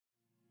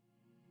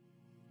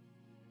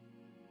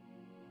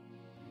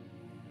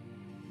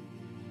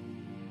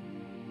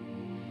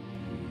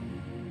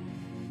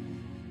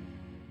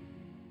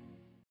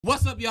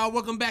What's up, y'all?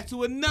 Welcome back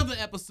to another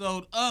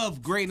episode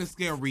of Grain and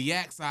Scale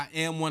Reacts. I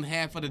am one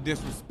half of the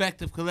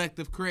Disrespective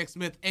Collective, Craig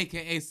Smith,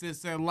 a.k.a.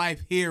 Sincere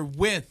Life, here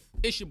with...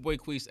 It's your boy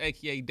Queese,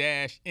 a.k.a.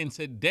 Dash, and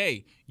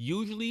today,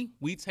 usually,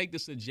 we take the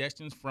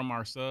suggestions from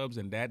our subs,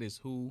 and that is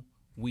who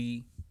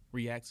we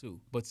react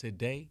to. But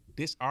today,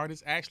 this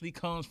artist actually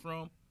comes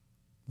from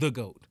the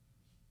GOAT.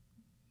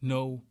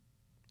 No,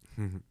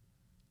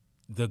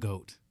 the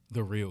GOAT,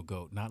 the real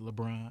GOAT. Not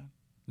LeBron,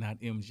 not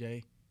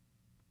MJ,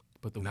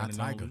 but the one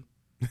and only.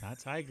 Not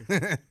Tiger.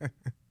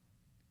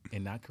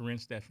 And not Corinne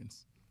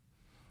Steffens.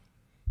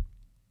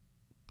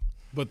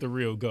 But the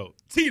real GOAT.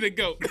 T the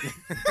GOAT.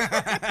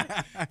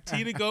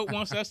 T the GOAT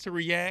wants us to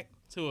react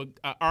to an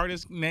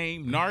artist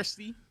named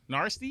Narstie.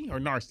 Narstie or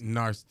Narstie?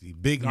 Narstie.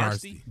 Big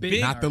Narstie.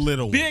 Not the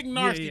little one. Big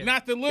Narstie,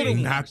 not the little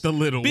one. Not the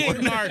little Big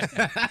one.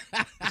 Narstie.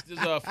 This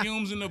is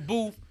Fumes in the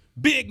booth.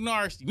 Big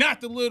Narstie,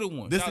 not the little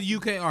one. This is a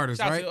UK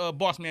artist, right? Shout out to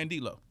Boss Man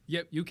D-Lo.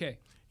 Yep, UK.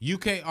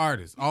 UK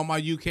artists. All my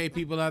UK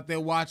people out there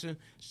watching,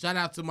 shout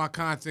out to my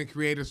content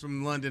creators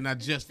from London I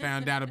just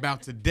found out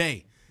about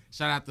today.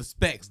 Shout out to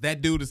Specs. That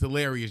dude is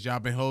hilarious. Y'all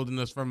been holding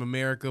us from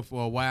America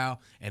for a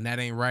while, and that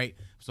ain't right.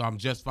 So I'm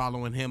just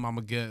following him. I'm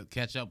going to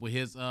catch up with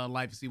his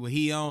life and see what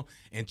he on.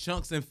 And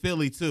Chunks in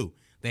Philly, too.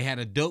 They had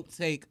a dope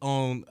take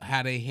on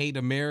how they hate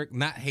America.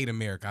 Not hate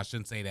America. I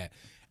shouldn't say that.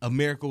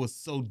 America was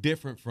so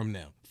different from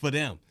them. For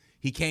them.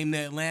 He came to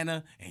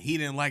Atlanta, and he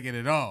didn't like it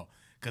at all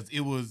because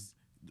it was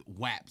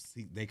WAPs.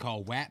 They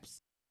call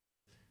WAPs.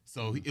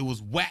 So it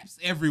was WAPs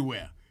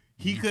everywhere.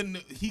 He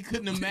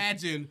couldn't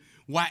imagine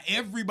why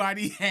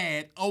everybody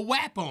had a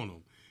WAP on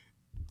them.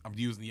 I'm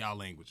using y'all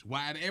language.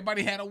 Why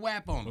everybody had a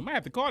WAP on them. We might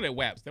have to call that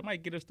WAPs. That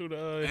might get us through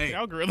the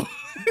algorithm.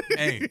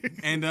 Hey,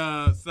 and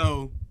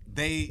so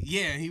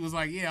he was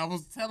like, I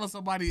was telling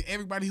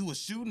everybody who was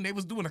shooting, they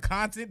was doing the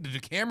content. The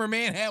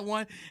cameraman had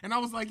one, and I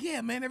was like,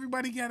 yeah, man,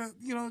 everybody got a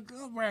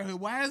go around here.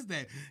 Why is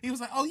that? He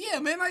was like, oh yeah,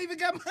 man, I even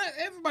got mine.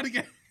 Everybody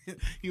got.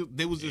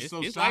 They was just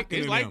so shocking.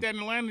 It's like that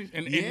in Atlanta,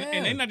 and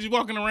they're not just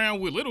walking around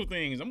with little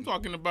things. I'm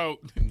talking about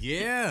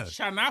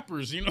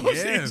shinoppers, you know what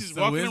I'm saying? Just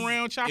walking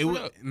around chopping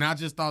up. And I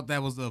just thought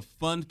that was a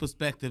fun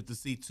perspective to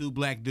see two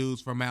black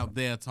dudes from out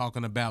there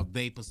talking about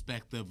their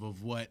perspective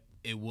of what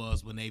it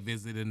was when they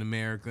visited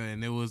America,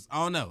 and it was,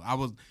 I don't know.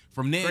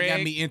 From there, Craig, it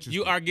got me interested.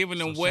 You are giving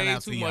them way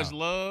too much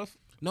love.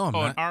 No, I'm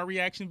not. Our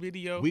reaction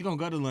video. We gonna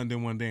go to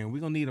London one day, and we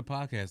gonna need a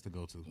podcast to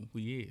go to.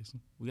 We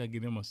gotta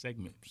give them a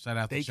segment. Shout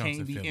out to They Chunks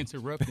can't be Philly.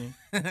 Interrupting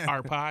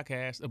our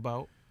podcast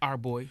about our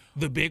boy,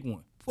 the big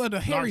one. Well, the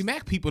Harry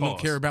Mack people don't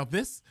care about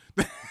this.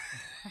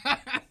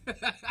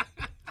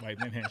 White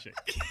man handshake.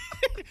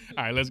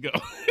 All right, let's go.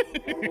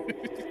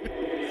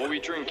 What we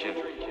drinking?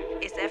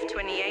 It's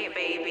F28,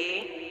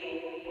 baby.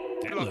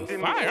 That looks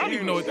fire. I don't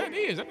even know what that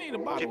is. I need a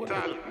bottle of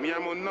that. Mi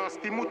amo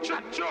Nasty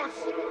Muchachos.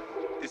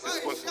 This is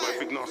sponsored by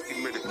Big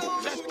Narstie Medical.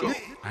 Let's go.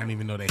 I didn't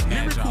even know they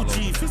had y'all Lyrical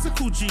G, over.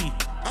 physical G.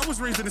 I was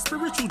raised in a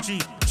spiritual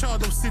G.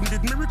 Child of sin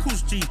did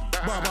miracles G.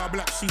 Bar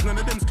black sheep, none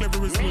of them's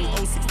clever as me.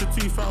 06 to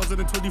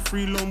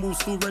 2023, lone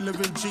wolf still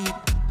relevant G.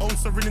 Own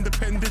sovereign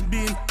independent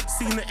being.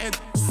 Seen the ed,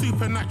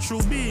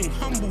 supernatural being.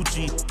 Humble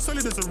G,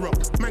 solid as a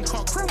rock. Man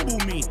can't crumble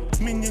me.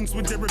 Minions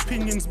with their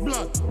opinions,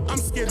 blood. I'm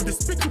scared of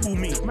despicable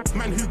me.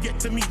 Man who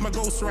get to meet my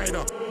ghost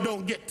rider.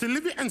 Don't get to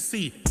live it and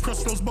see.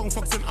 Crossroads, Bone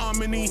Fox and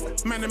Harmony.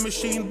 Man and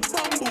machine,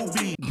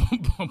 Bumblebee.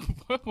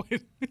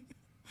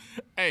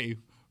 Hey,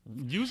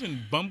 using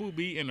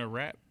Bumblebee in a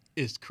rap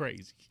is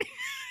crazy.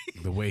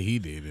 The way he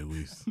did, at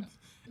least.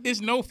 It's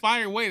no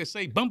fire way to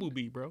say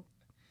Bumblebee, bro.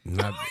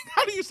 Not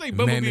How do you say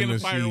Bumblebee in a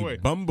fire way?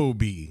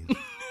 Bumblebee.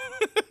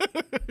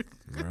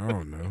 I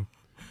don't know.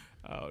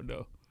 I don't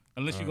know.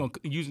 Unless you're gonna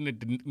using it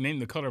to name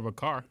the color of a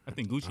car. I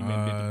think Gucci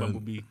Mane did the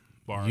Bumblebee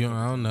bar. I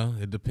don't know.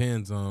 It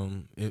depends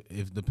on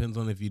it depends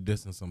on if you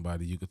dissing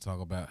somebody. You could talk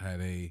about how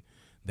they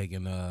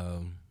can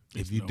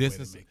if you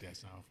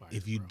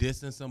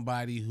dissing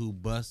somebody who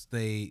bust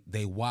they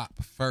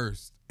WAP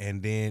first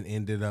and then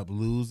ended up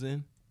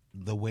losing,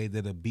 the way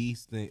that a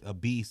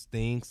bee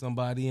stings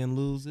somebody and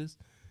loses,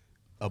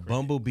 a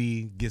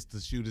bumblebee gets to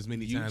shoot as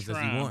many times as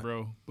he wants.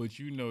 Bro, but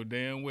you know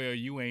damn well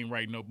you ain't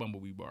writing no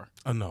Bumblebee bar.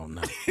 Oh no, I'm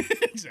not.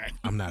 Exactly.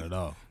 I'm not at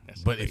all.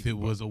 But if it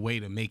was a way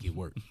to make it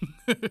work.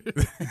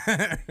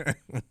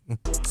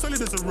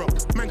 Solid as a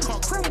rock, man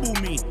can't crumble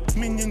me.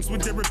 Minions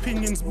with their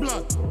opinions,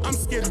 blood. I'm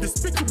scared of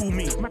despicable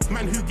me.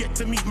 Man who get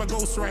to meet my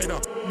ghost rider.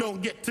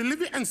 Don't get to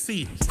live it and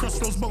see.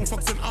 Crossroads, Bone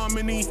Fox and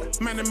Harmony.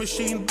 Man and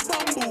machine,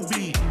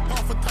 Bumblebee.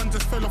 Half a ton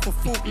just fell off a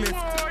forklift.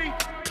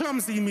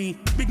 Clumsy me,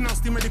 Big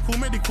Narstie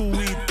medical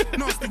weed.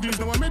 Nasty glues,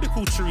 no a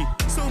medical tree.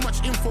 So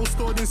much info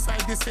stored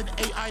inside this head,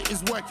 AI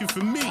is working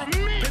for me.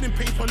 Pen and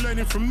paper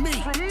learning from me.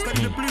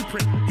 Study the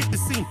blueprint, hit the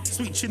scene.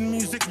 Sweet chin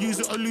music, use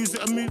it or lose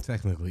it or move.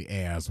 Technically,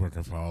 AI is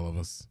working for all of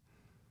us.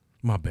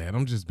 My bad.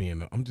 I'm just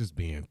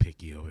being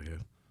picky over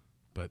here.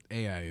 But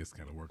AI is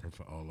kind of working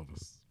for all of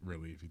us,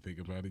 really. If you think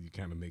about it, you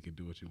kind of make it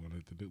do what you want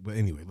it to do. But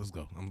anyway, let's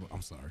go.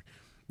 I'm sorry.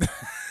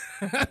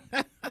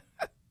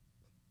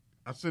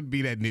 I shouldn't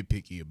be that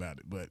nitpicky about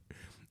it, but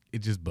it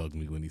just bugged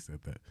me when he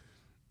said that.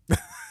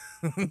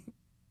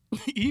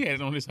 He had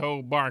it on his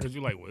whole bar because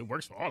you're like, well, it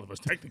works for all of us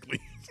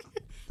technically.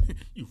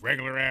 You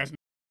regular ass.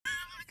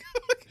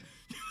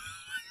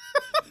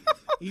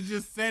 He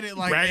just said it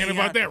like bragging AI,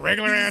 about that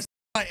regular ass.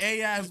 like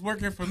AI is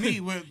working for me.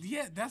 Well,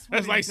 yeah, that's what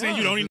That's like saying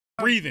you don't even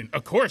breathing.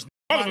 Of course,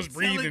 all of us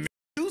breathing.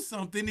 Do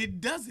something,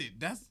 it does it.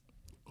 That's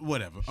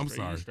whatever. I'm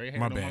sorry. Straight My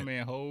hand on bad. my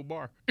man whole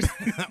bar.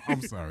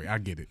 I'm sorry. I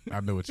get it.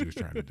 I know what you was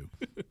trying to do.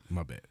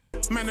 My bad.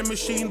 Man and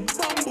machine,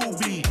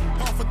 bumblebee.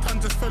 Half a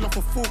ton just fell off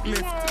a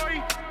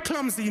forklift.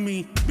 Clumsy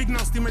me, big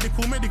nasty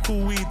medical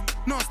weed.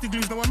 Nasty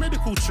glues now a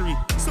medical tree.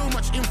 So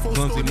much info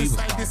Clumsy stored me was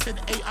inside fine. this head.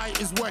 AI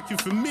is working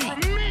for me.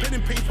 Pen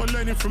and paper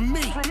learning from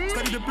me.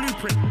 Study the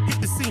blueprint,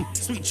 hit the scene.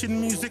 Sweet chin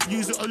music,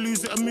 use it or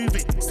lose it or move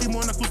it. See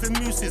more knuckles than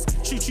mooses.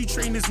 Choo-choo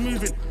train is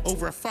moving.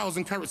 Over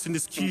 1,000 carats in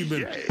this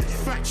Cuban.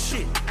 Fat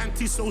shit,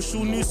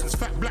 anti-social nuisance.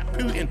 Fat black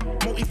Putin,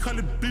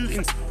 multicolored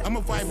bootings. I'm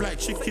a vibe like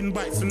chicken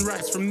bites and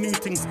rice from new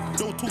things.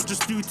 Don't talk,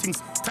 just do things.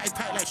 Tight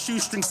like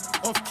shoestrings.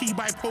 Off key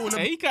bipolar.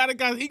 Hey, he got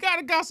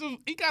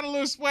a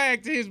little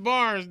swag to his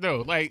bars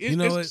though. Like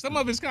some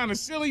of it's kind of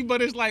silly,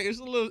 but it's a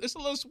little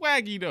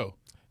swaggy though.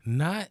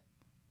 Not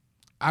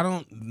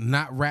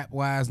rap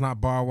wise, not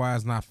bar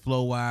wise, not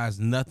flow wise,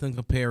 nothing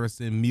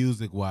comparison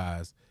music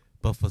wise.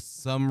 But for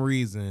some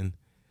reason,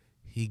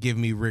 he give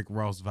me Rick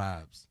Ross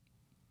vibes.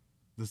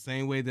 The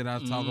same way that I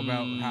talk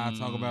about how I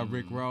talk about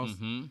Rick Ross.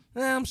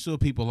 I'm sure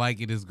people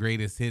like it as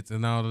greatest hits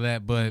and all of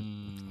that, but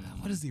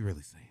what is he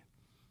really saying?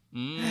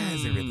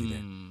 Is it really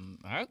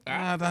that?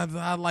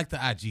 I like the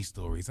IG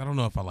stories. I don't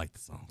know if I like the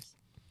songs.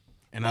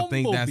 And I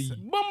think that's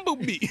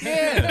Bumblebee.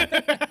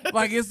 Yeah.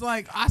 Like it's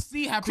like I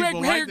see how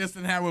people like this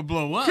and how it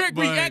blow up. Craig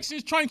but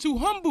reactions trying to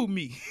humble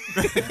me.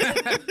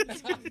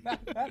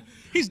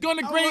 He's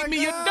gonna grade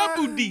me a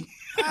double D.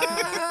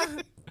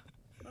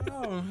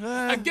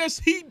 I guess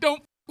he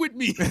don't f with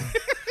me.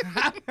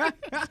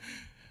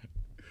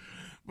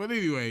 But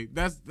anyway,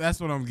 that's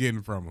what I'm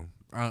getting from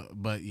him.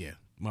 But yeah,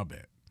 my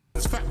bad.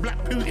 Fat black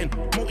Putin,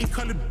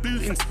 multicolored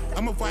bootings.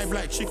 I'm a vibe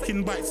like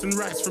chicken bites and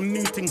rice from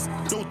new things.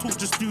 Don't talk,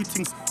 just do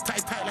things.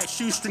 Tight like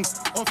shoestrings.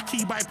 Off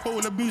key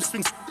bipolar mood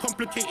swings.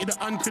 Complicated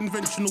the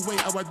unconventional way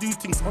how I do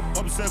things.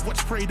 Observe, watch,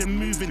 pray, then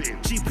moving.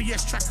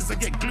 GPS trackers, I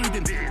get glued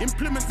in.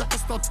 Implement the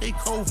hostile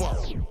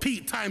takeover.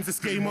 Peak times, it's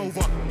game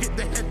over. Hit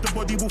the head, the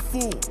body will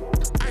fall.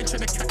 I ain't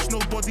trying to catch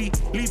nobody.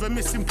 Leave a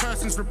missing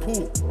persons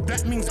report.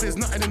 That means there's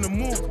nothing in the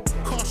morgue.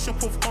 Car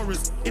shop of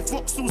horrors. If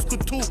voxels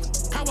could talk,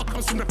 power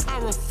comes from the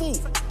power of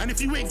thought. And if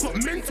you ain't got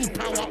mental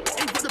power,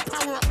 ain't got the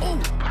power at all.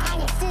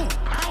 Powerful,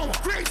 power,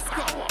 great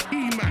scar.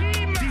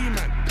 E-man,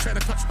 D-man, try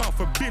to touch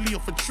 $500 million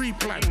off a tree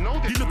plant. You're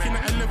looking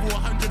at a level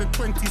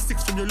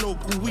 126 from your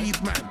local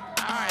weed man.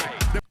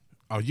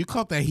 Oh, you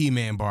caught that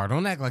He-Man bar.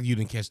 Don't act like you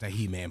didn't catch that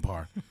He-Man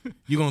bar.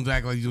 You're going to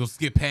act like you're going to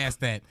skip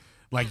past that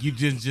like you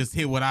just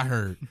hit what I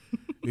heard.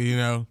 You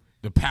know,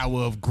 the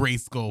power of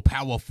Grayskull,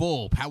 power of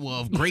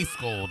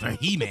Grayskull, the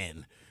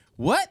He-Man.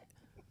 What?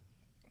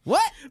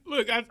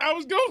 Look, I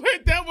was going to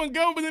let that one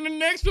go, but then the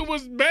next one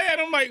was bad.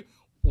 I'm like,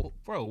 well,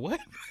 bro, what?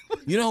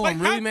 You know what I'm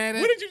really mad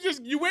at? What did you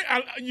just,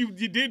 you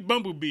did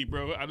Bumblebee,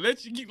 bro. I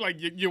let you keep, like,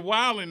 you're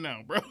wilding now,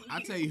 bro. I'll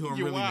tell you who I'm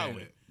really mad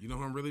at. You know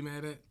who I'm really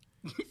mad at?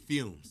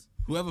 Fumes.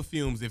 Whoever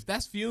Fumes. If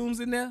that's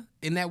Fumes in there,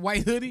 in that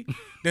white hoodie,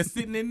 that's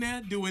sitting in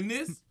there doing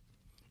this,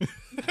 he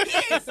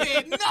ain't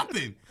said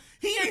nothing.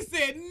 He ain't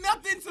said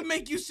nothing to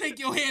make you shake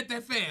your head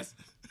that fast.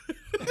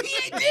 He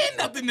ain't did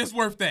nothing that's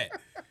worth that.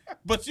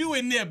 But you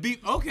in there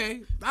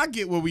okay, I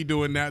get what we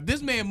doing now.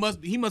 This man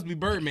must be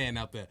Birdman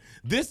out there.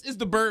 This is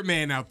the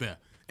Birdman out there.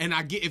 And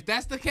I get, if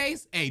that's the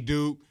case, hey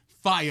dude,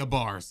 fire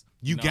bars.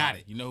 You got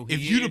it. You know if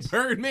you the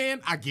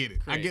Birdman, I get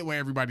it. Craig. I get why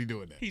everybody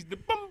doing that. He's the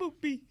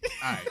Bumblebee.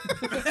 All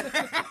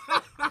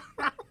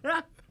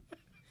right.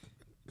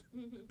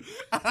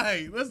 All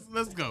right,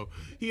 let's go.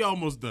 He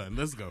almost done.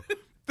 Let's go.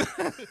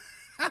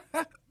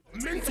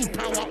 Mental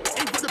power,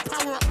 ain't got the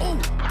power at all.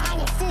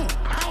 Powerful,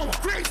 power,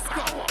 great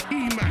scar.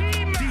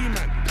 E-man,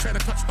 D-man, try to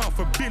touch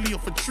 $500 million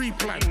off a tree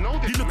plant. You're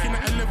looking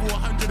at a level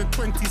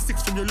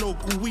 126 from your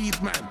local weed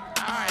man.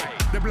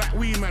 Aye, the black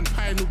weed man,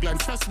 pineal gland.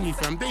 Trust me,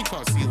 fam, they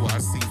can't see what I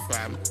see,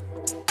 fam.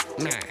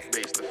 Nah.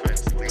 Base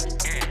defense.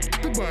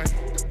 Goodbye.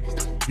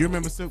 You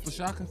remember Silk the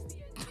Shocker?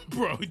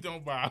 Bro,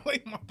 don't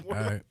violate my boy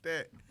like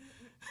that.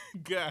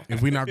 God.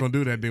 If we're not gonna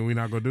do that, then we're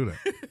not gonna do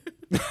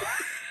that.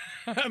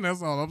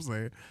 That's all I'm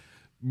saying.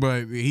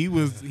 But he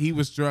was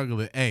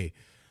struggling. Hey,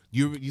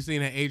 you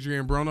seen that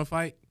Adrian Broner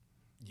fight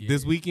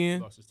this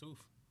weekend? Lost his tooth.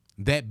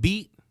 That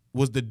beat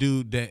was the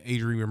dude that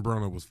Adrian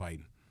Broner was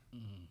fighting.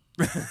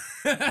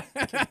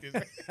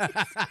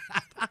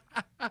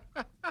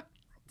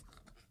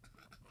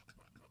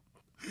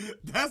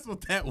 That's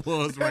what that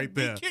was right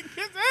there.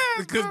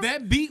 Because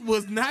that beat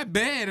was not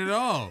bad at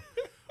all.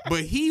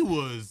 But he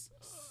was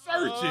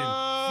searching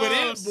for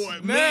that boy,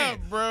 man.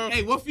 Bro.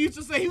 Hey, what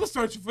Future say? He was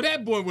searching for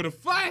that boy with a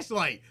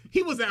flashlight.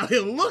 He was out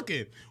here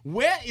looking.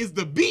 Where is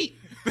the beat?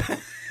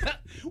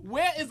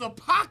 Where is a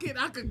pocket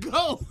I could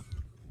go?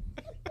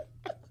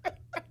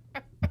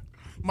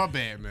 My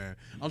bad, man.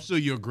 I'm sure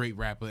you're a great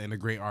rapper and a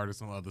great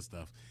artist on other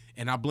stuff.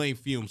 And I blame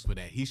Fumes for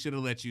that. He should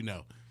have let you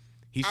know.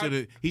 He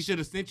should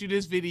have sent you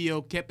this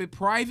video, kept it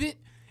private,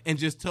 and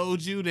just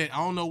told you that I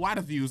don't know why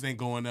the views ain't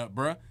going up,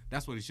 bruh.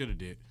 That's what he should have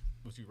did.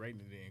 What you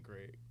rating it in,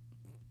 Craig?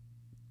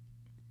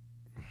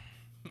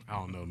 I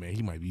don't know, man.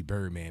 He might be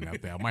Birdman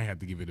out there. I might have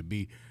to give it a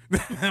B.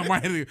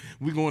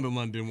 We going to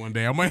London one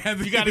day. I might have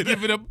to. You gotta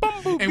give it a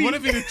bumblebee. And what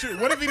if he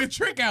the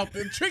trick out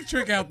there?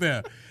 Trick out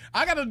there.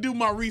 I gotta do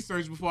my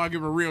research before I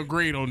give a real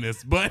grade on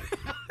this. But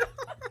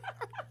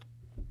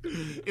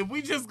if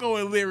we just go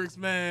in lyrics,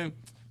 man,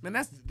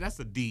 that's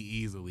a D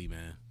easily,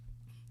 man.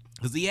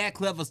 Cause he had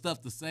clever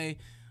stuff to say,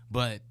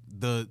 but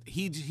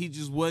he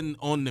just wasn't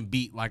on the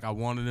beat like I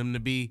wanted him to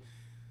be.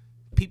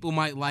 People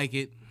might like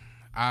it.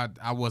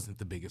 I wasn't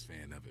the biggest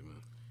fan of it,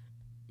 man.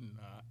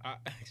 Nah,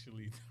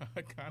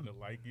 I kind of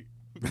like it.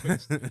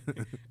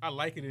 I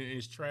like it and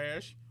it's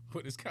trash,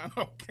 but it's kind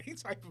of okay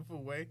type of a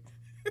way.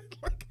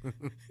 Like,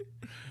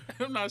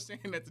 I'm not saying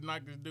that to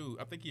knock this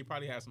dude. I think he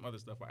probably has some other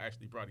stuff I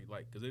actually probably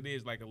like because it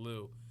is like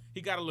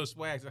he got a little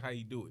swag to how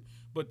he do it.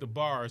 But the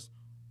bars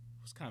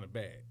was kind of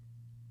bad.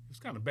 It was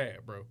kind of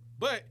bad, bro.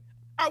 But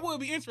I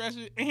would be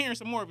interested in hearing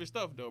some more of his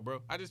stuff, though,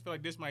 bro. I just feel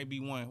like this might be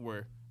one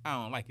where I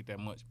don't like it that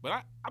much. But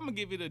I'm going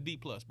to give it a D+,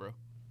 bro.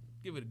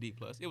 Give it a D+.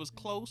 It was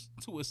close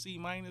to a C-,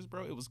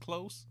 bro. It was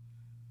close.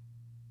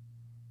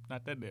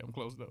 Not that damn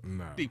close, though.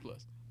 Nah. D+.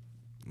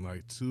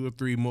 Like 2 or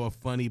 3 more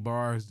funny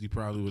bars, you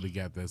probably would have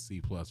got that C+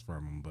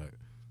 from him. But,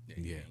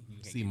 yeah.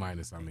 C-,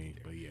 I mean.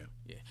 But, yeah.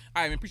 Yeah.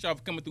 All right, man. Appreciate y'all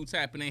for coming through,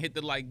 tapping in. Hit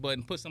the like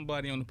button. Put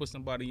somebody on and put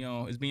somebody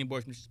on. It's being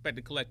boys from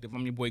Disrespective Collective.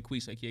 I'm your boy,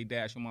 Queese, a.k.a.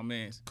 Dash, with my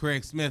mans.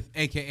 Craig Smith,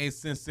 a.k.a.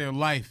 Sincere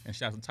Life. And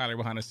shout out to Tyler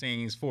behind the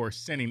scenes for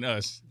sending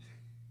us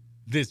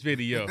this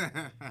video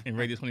and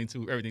Radio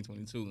 22, Everything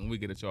 22, and we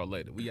get at y'all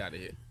later. We out of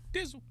here.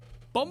 Dizzle.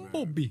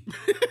 Bumblebee.